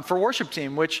for worship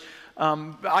team, which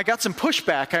I got some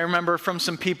pushback, I remember, from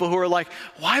some people who were like,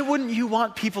 why wouldn't you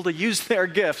want people to use their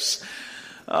gifts?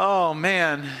 Oh,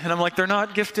 man. And I'm like, they're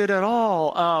not gifted at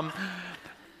all.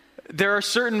 There are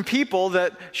certain people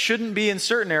that shouldn't be in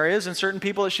certain areas and certain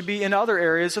people that should be in other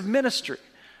areas of ministry.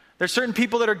 There's certain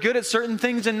people that are good at certain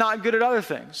things and not good at other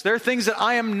things. There are things that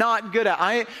I am not good at.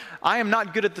 I am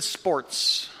not good at the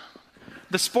sports.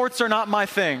 The sports are not my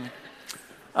thing.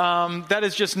 That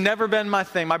has just never been my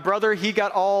thing. My brother, he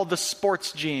got all the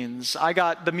sports genes. I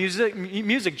got the music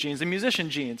genes, the musician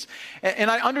genes. And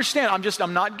I understand,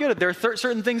 I'm not good at it. There are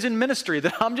certain things in ministry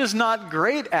that I'm just not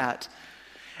great at.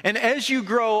 And as you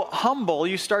grow humble,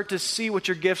 you start to see what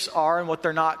your gifts are and what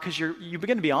they're not because you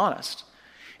begin to be honest.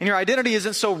 And your identity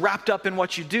isn't so wrapped up in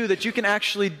what you do that you can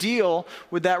actually deal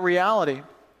with that reality.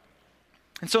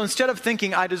 And so instead of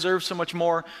thinking I deserve so much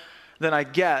more than I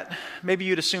get, maybe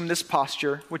you'd assume this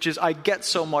posture, which is I get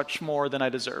so much more than I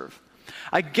deserve.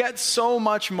 I get so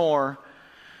much more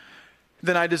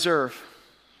than I deserve.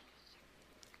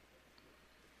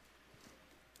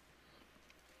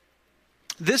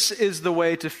 This is the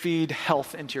way to feed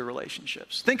health into your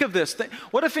relationships. Think of this.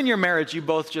 What if in your marriage you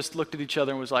both just looked at each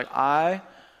other and was like, I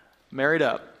married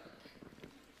up.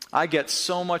 I get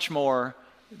so much more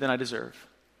than I deserve.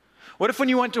 What if when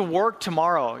you went to work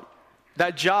tomorrow,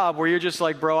 that job where you're just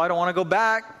like, bro, I don't want to go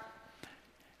back.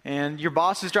 and your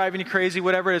boss is driving you crazy,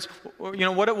 whatever it is.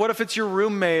 What if it's your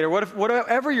roommate, or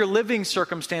whatever your living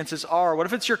circumstances are? What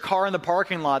if it's your car in the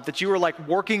parking lot that you were like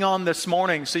working on this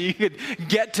morning so you could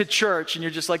get to church, and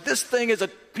you're just like, this thing is a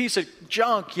piece of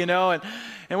junk, And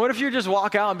what if you just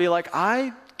walk out and be like,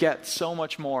 I get so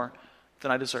much more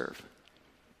than I deserve?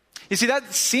 You see,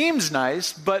 that seems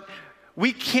nice, but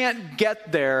we can't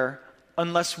get there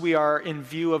unless we are in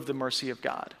view of the mercy of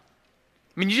God.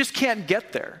 I mean, you just can't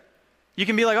get there. You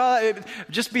can be like,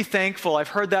 just be thankful. I've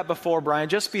heard that before, Brian.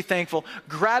 Just be thankful.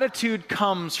 Gratitude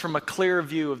comes from a clear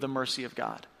view of the mercy of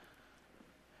God.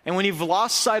 And when you've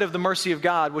lost sight of the mercy of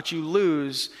God, what you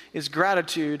lose is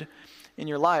gratitude in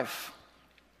your life.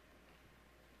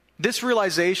 This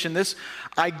realization,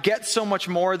 I get so much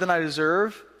more than I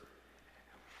deserve,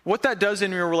 what that does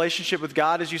in your relationship with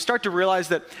God is you start to realize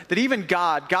that even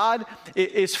God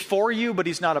is for you, but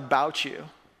he's not about you.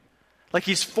 Like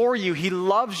he's for you, he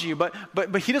loves you, but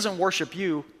he doesn't worship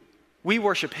you. We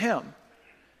worship him.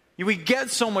 We get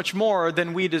so much more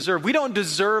than we deserve. We don't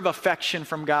deserve affection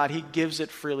from God. He gives it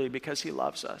freely because he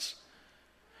loves us.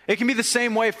 It can be the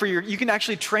same way you can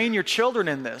actually train your children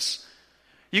in this.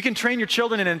 You can train your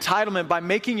children in entitlement by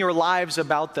making your lives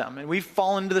about them. And we've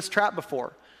fallen into this trap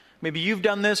before. Maybe you've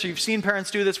done this, or you've seen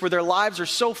parents do this, where their lives are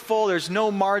so full, there's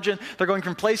no margin. They're going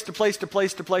from place to place to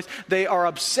place to place. They are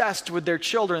obsessed with their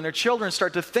children. Their children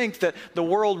start to think that the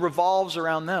world revolves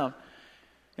around them.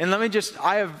 And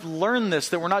I have learned this,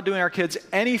 that we're not doing our kids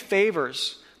any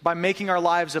favors by making our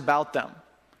lives about them.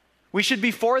 We should be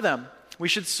for them. We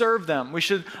should serve them. We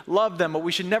should love them, but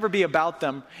we should never be about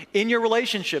them. In your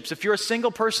relationships, if you're a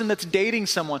single person that's dating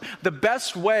someone, the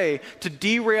best way to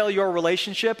derail your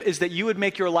relationship is that you would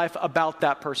make your life about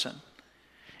that person. And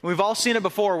we've all seen it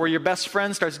before, where your best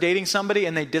friend starts dating somebody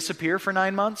and they disappear for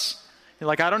 9 months. You're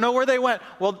like, I don't know where they went.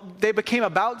 Well, they became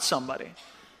about somebody.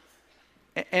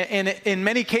 And in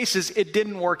many cases, it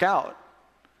didn't work out.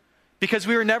 Because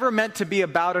we were never meant to be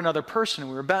about another person.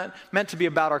 We were meant to be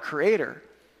about our Creator.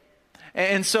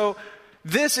 And so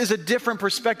this is a different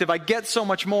perspective. I get so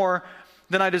much more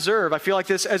than I deserve. I feel like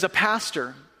this as a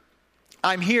pastor.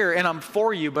 I'm here and I'm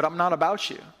for you, but I'm not about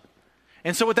you.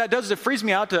 And so what that does is it frees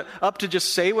me up to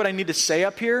just say what I need to say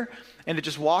up here, and to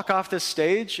just walk off this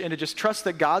stage and to just trust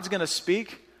that God's going to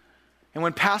speak. And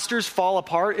when pastors fall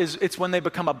apart, it's when they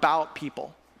become about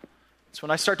people. It's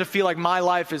when I start to feel like my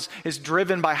life is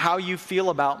driven by how you feel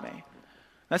about me.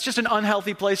 That's just an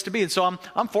unhealthy place to be. And so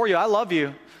I'm for you. I love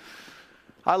you.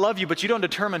 But you don't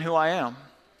determine who I am.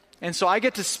 And so I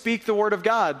get to speak the word of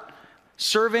God,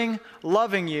 serving,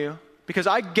 loving you, because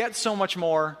I get so much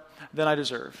more than I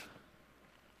deserve.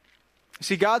 You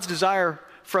see, God's desire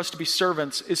for us to be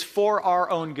servants is for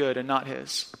our own good and not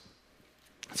his.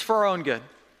 It's for our own good.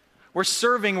 We're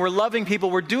serving, we're loving people,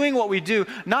 we're doing what we do,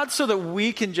 not so that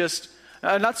we can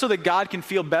not so that God can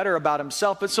feel better about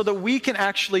himself, but so that we can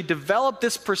actually develop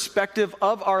this perspective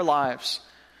of our lives.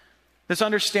 This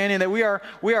understanding that we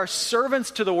are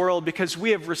servants to the world because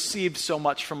we have received so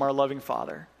much from our loving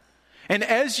Father. And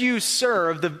as you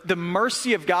serve, the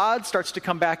mercy of God starts to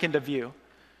come back into view.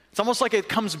 It's almost like it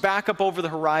comes back up over the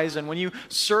horizon. When you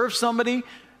serve somebody,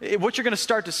 what you're going to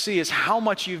start to see is how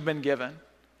much you've been given,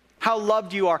 how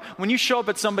loved you are. When you show up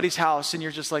at somebody's house and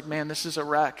you're just like, man, this is a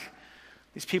wreck.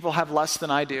 These people have less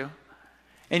than I do.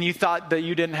 And you thought that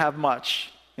you didn't have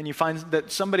much, and you find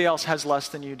that somebody else has less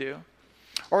than you do.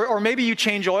 Or maybe you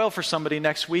change oil for somebody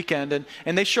next weekend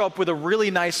and they show up with a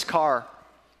really nice car,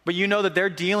 but you know that they're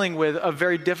dealing with a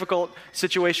very difficult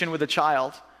situation with a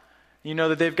child. You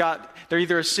know that they're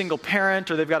either a single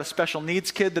parent or they've got a special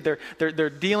needs kid that they're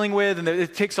dealing with, and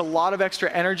it takes a lot of extra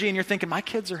energy, and you're thinking, my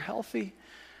kids are healthy.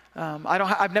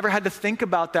 I've never had to think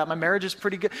about that. My marriage is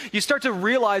pretty good. You start to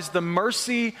realize the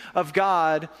mercy of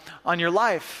God on your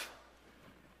life,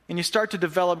 and you start to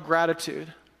develop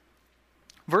gratitude.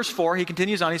 Verse 4, he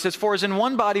continues on. He says, for as in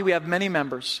one body we have many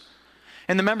members,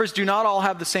 and the members do not all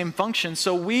have the same function,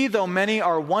 so we, though many,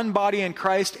 are one body in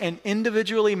Christ and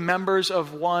individually members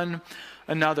of one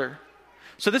another.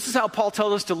 So this is how Paul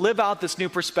tells us to live out this new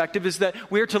perspective, is that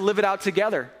we are to live it out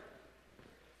together.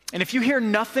 And if you hear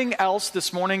nothing else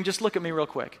this morning, just look at me real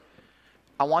quick.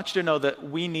 I want you to know that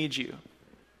we need you.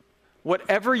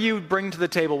 Whatever you bring to the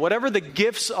table, whatever the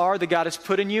gifts are that God has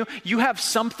put in you, you have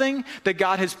something that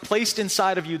God has placed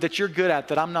inside of you that you're good at,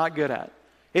 that I'm not good at.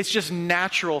 It's just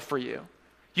natural for you.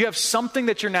 You have something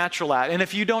that you're natural at. And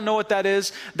if you don't know what that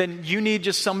is, then you need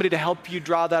just somebody to help you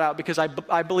draw that out, because I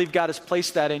believe God has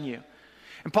placed that in you.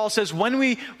 And Paul says, when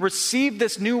we receive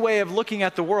this new way of looking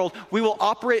at the world, we will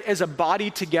operate as a body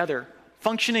together,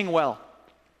 functioning well.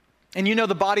 And you know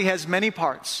the body has many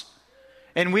parts.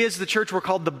 And we as the church, we're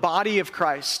called the body of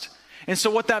Christ. And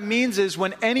so what that means is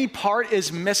when any part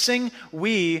is missing,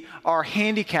 we are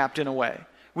handicapped in a way.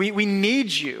 We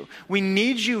need you. We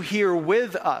need you here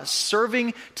with us,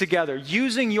 serving together,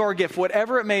 using your gift,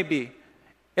 whatever it may be.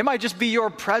 It might just be your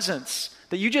presence,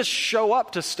 that you just show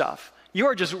up to stuff. You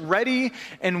are just ready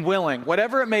and willing,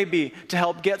 whatever it may be, to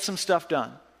help get some stuff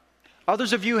done.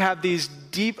 Others of you have these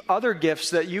deep other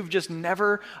gifts that you've just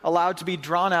never allowed to be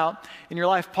drawn out in your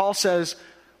life. Paul says,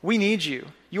 we need you.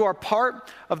 You are part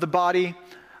of the body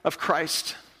of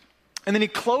Christ. And then he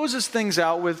closes things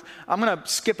out with, I'm going to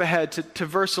skip ahead to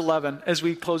verse 11 as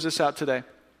we close this out today.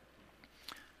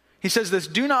 He says this,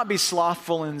 do not be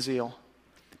slothful in zeal.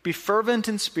 Be fervent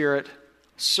in spirit.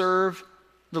 Serve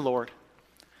the Lord.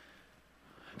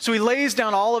 So he lays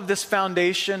down all of this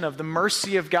foundation of the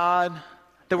mercy of God,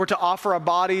 that we're to offer our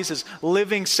bodies as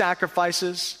living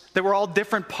sacrifices, that we're all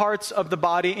different parts of the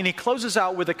body. And he closes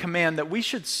out with a command that we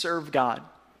should serve God.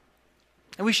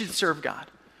 And we should serve God.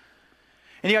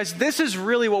 And you guys, this is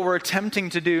really what we're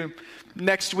attempting to do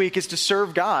next week, is to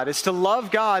serve God. It's to love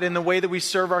God in the way that we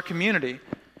serve our community.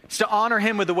 It's to honor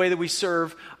him with the way that we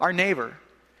serve our neighbor. And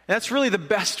that's really the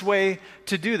best way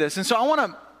to do this. And so I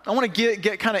want to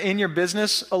get kind of in your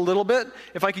business a little bit.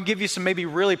 If I can give you some maybe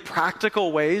really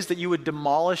practical ways that you would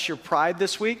demolish your pride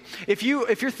this week. If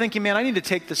you're thinking, man, I need to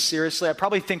take this seriously. I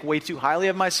probably think way too highly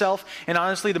of myself. And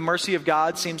honestly, the mercy of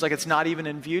God seems like it's not even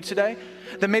in view today.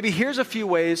 Then maybe here's a few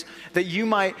ways that you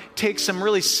might take some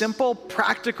really simple,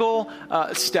 practical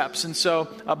steps. And so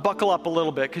buckle up a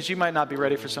little bit, because you might not be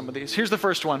ready for some of these. Here's the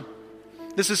first one.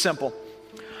 This is simple.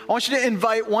 I want you to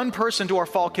invite one person to our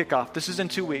fall kickoff. This is in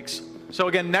 2 weeks. So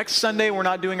again, next Sunday, we're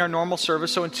not doing our normal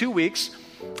service. So in 2 weeks,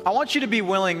 I want you to be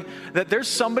willing that there's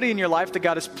somebody in your life that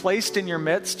God has placed in your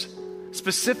midst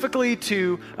specifically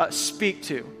to speak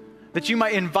to, that you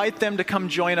might invite them to come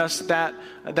join us that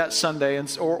Sunday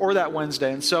or that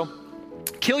Wednesday. And so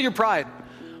kill your pride.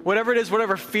 Whatever it is,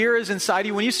 whatever fear is inside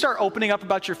you, when you start opening up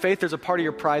about your faith, there's a part of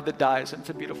your pride that dies. And it's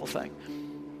a beautiful thing.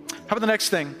 How about the next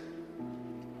thing?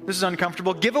 This is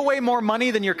uncomfortable. Give away more money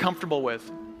than you're comfortable with.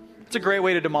 It's a great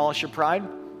way to demolish your pride.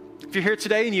 If you're here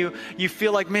today and you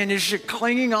feel like, man, you're just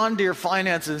clinging on to your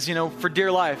finances, for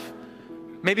dear life.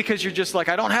 Maybe because you're just like,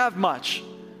 I don't have much.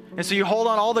 And so you hold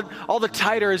on all the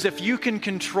tighter as if you can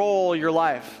control your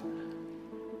life.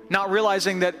 Not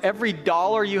realizing that every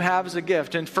dollar you have is a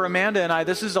gift. And for Amanda and I,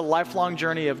 this is a lifelong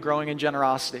journey of growing in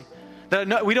generosity.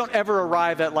 That we don't ever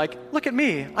arrive at like, look at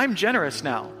me, I'm generous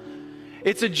now.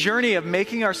 It's a journey of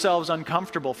making ourselves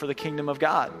uncomfortable for the kingdom of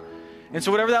God. And so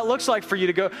whatever that looks like for you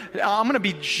to go, I'm going to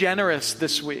be generous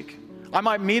this week. I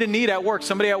might meet a need at work.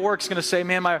 Somebody at work is going to say,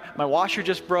 man, my washer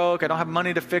just broke. I don't have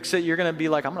money to fix it. You're going to be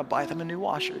like, I'm going to buy them a new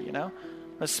washer, I'm going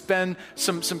to spend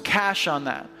some cash on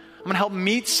that. I'm going to help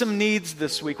meet some needs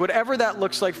this week. Whatever that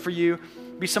looks like for you,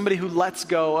 be somebody who lets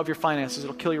go of your finances.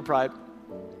 It'll kill your pride.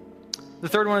 The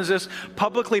third one is this: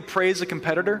 publicly praise a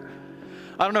competitor.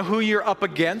 I don't know who you're up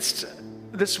against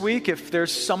this week. If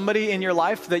there's somebody in your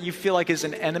life that you feel like is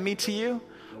an enemy to you,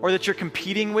 or that you're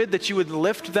competing with, that you would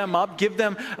lift them up, give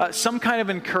them some kind of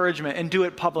encouragement, and do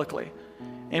it publicly.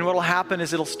 And what will happen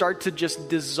is it'll start to just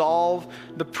dissolve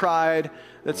the pride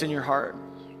that's in your heart.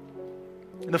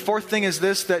 And the fourth thing is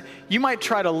this, that you might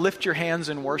try to lift your hands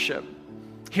in worship.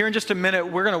 Here in just a minute,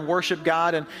 we're going to worship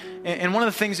God. And one of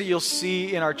the things that you'll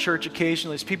see in our church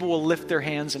occasionally is people will lift their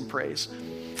hands in praise.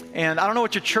 And I don't know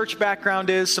what your church background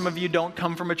is. Some of you don't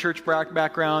come from a church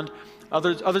background.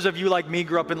 Others of you, like me,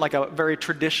 grew up in like a very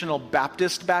traditional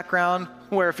Baptist background,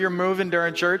 where if you're moving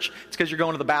during church, it's because you're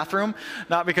going to the bathroom,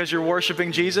 not because you're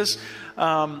worshiping Jesus.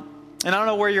 And I don't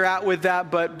know where you're at with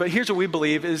that, but here's what we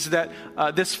believe is that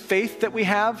this faith that we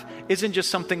have isn't just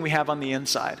something we have on the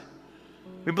inside.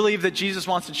 We believe that Jesus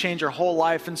wants to change our whole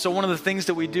life. And so one of the things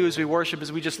that we do as we worship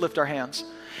is we just lift our hands.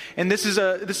 And this is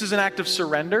an act of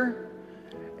surrender.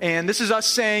 And this is us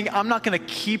saying, I'm not going to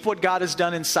keep what God has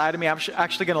done inside of me. I'm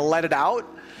actually going to let it out.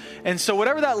 And so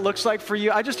whatever that looks like for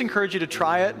you, I just encourage you to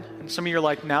try it. And some of you are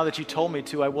like, now that you told me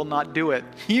to, I will not do it.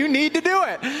 You need to do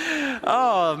it.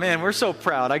 Oh, man, we're so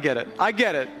proud. I get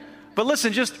it. But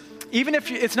listen, just even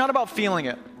if it's not about feeling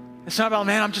it. It's not about,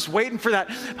 man, I'm just waiting for that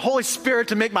Holy Spirit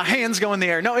to make my hands go in the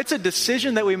air. No, it's a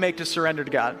decision that we make to surrender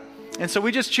to God. And so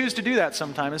we just choose to do that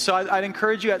sometime. And so I'd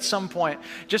encourage you at some point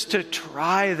just to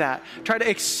try that. Try to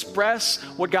express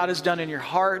what God has done in your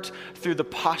heart through the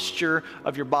posture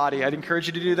of your body. I'd encourage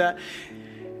you to do that.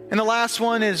 And the last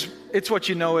one is, it's what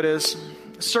you know it is.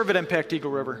 Serve at Impact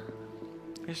Eagle River.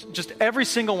 Just every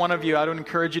single one of you, I would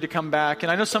encourage you to come back.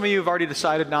 And I know some of you have already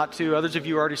decided not to. Others of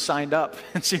you already signed up.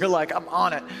 And so you're like, I'm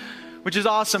on it, which is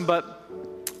awesome. But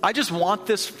I just want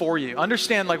this for you.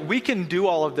 Understand, like, we can do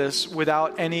all of this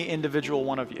without any individual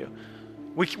one of you.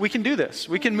 We can do this.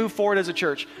 We can move forward as a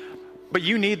church. But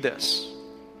you need this.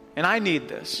 And I need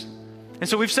this. And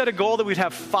so we've set a goal that we'd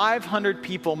have 500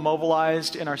 people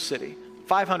mobilized in our city.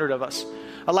 500 of us.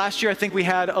 Last year, I think we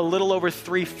had a little over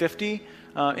 350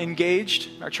 engaged.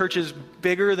 Our church is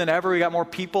bigger than ever. We got more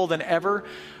people than ever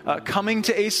coming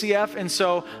to ACF. And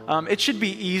so it should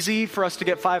be easy for us to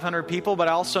get 500 people, but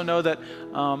I also know that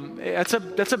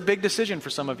that's a big decision for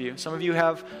some of you. Some of you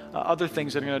have other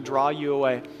things that are going to draw you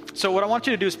away. So what I want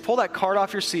you to do is pull that card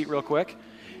off your seat real quick.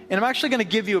 And I'm actually going to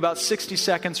give you about 60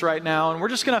 seconds right now. And we're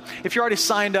just going to, if you're already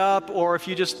signed up or if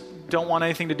you just don't want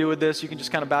anything to do with this, you can just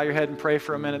kind of bow your head and pray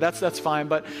for a minute. That's fine.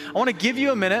 But I want to give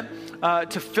you a minute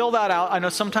to fill that out. I know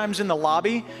sometimes in the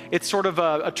lobby, it's sort of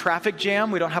a traffic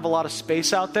jam. We don't have a lot of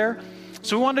space out there.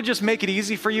 So we want to just make it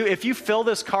easy for you. If you fill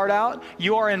this card out,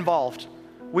 you are involved.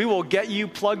 We will get you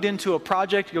plugged into a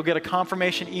project. You'll get a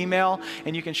confirmation email,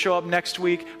 and you can show up next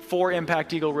week for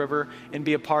Impact Eagle River and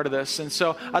be a part of this. And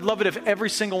so I'd love it if every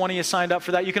single one of you signed up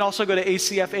for that. You can also go to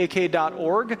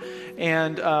acfak.org,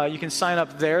 and you can sign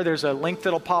up there. There's a link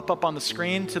that'll pop up on the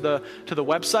screen to the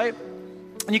website.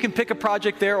 And you can pick a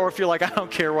project there, or if you're like, I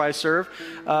don't care where I serve,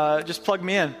 just plug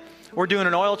me in. We're doing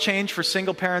an oil change for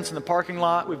single parents in the parking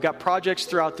lot. We've got projects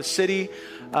throughout the city.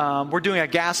 We're doing a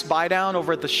gas buy down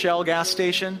over at the Shell gas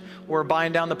station. We're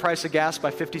buying down the price of gas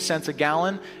by 50 cents a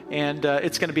gallon, and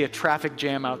it's going to be a traffic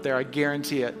jam out there. I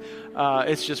guarantee it.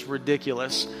 It's just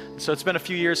ridiculous. So it's been a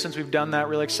few years since we've done that.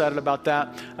 Really excited about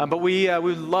that. But we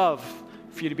would love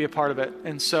for you to be a part of it.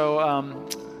 And so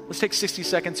let's take 60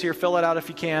 seconds here. Fill it out if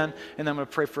you can, and then I'm going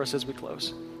to pray for us as we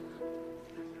close.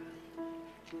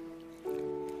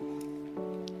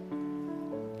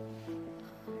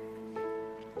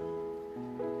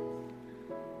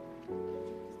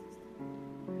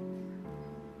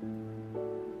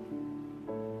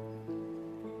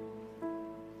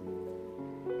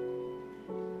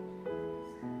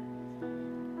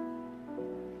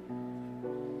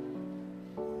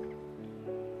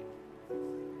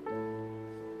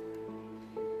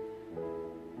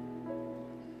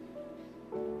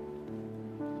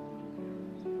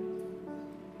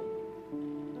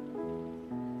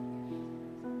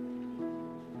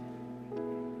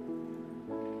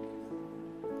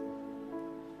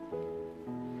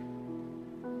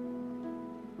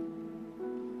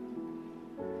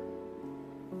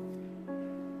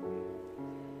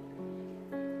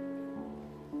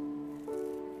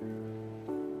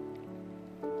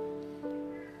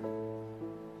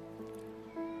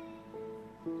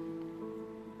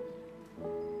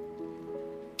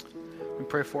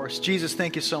 Pray for us. Jesus,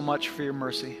 thank you so much for your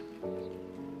mercy.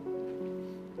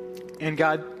 And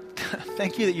God,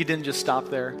 thank you that you didn't just stop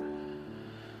there.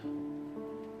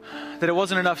 That it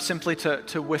wasn't enough simply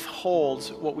to withhold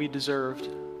what we deserved,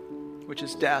 which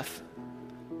is death.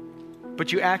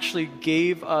 But you actually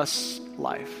gave us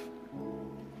life,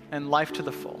 and life to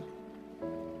the full.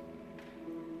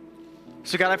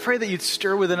 So God, I pray that you'd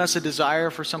stir within us a desire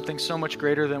for something so much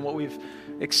greater than what we've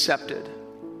accepted.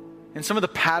 And some of the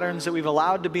patterns that we've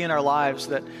allowed to be in our lives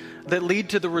that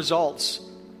lead to the results,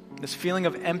 this feeling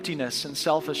of emptiness and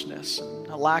selfishness, and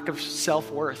a lack of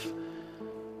self-worth.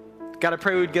 God, I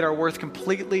pray we'd get our worth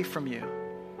completely from you.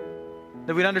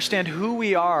 That we'd understand who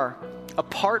we are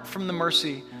apart from the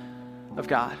mercy of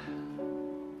God.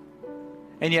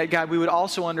 And yet, God, we would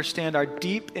also understand our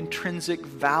deep intrinsic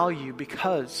value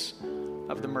because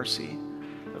of the mercy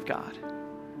of God.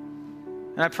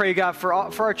 And I pray, God, for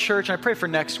our church, and I pray for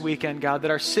next weekend, God,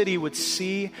 that our city would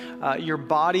see your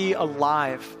body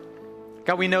alive.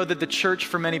 God, we know that the church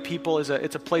for many people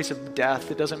it's a place of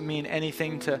death. It doesn't mean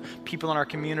anything to people in our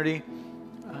community.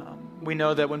 We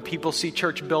know that when people see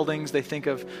church buildings, they think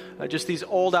of just these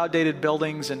old, outdated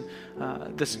buildings and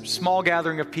this small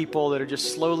gathering of people that are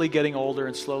just slowly getting older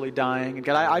and slowly dying. And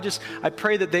God, I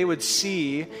pray that they would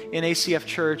see in ACF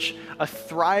Church a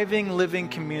thriving, living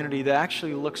community that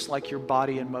actually looks like your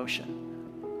body in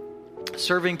motion.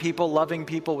 Serving people, loving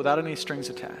people without any strings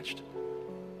attached.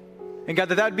 And God,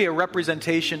 that would be a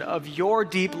representation of your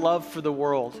deep love for the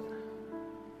world.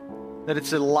 That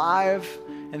it's alive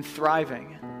and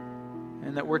thriving.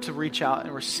 And that we're to reach out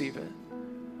and receive it.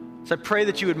 So I pray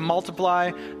that you would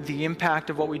multiply the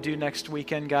impact of what we do next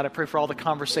weekend. God, I pray for all the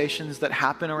conversations that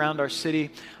happen around our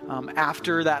city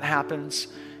after that happens.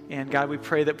 And God, we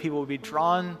pray that people will be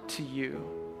drawn to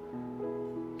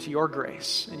you, to your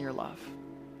grace and your love.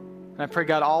 And I pray,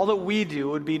 God, all that we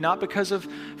do would be not because of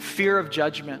fear of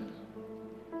judgment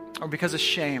or because of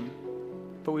shame,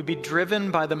 but we'd be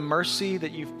driven by the mercy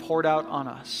that you've poured out on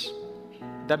us.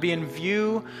 That be in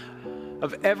view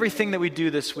of everything that we do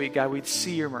this week, God, we'd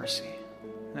see your mercy.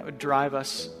 And that would drive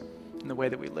us in the way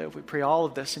that we live. We pray all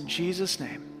of this in Jesus'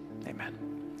 name. Amen.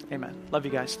 Amen. Love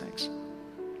you guys. Thanks.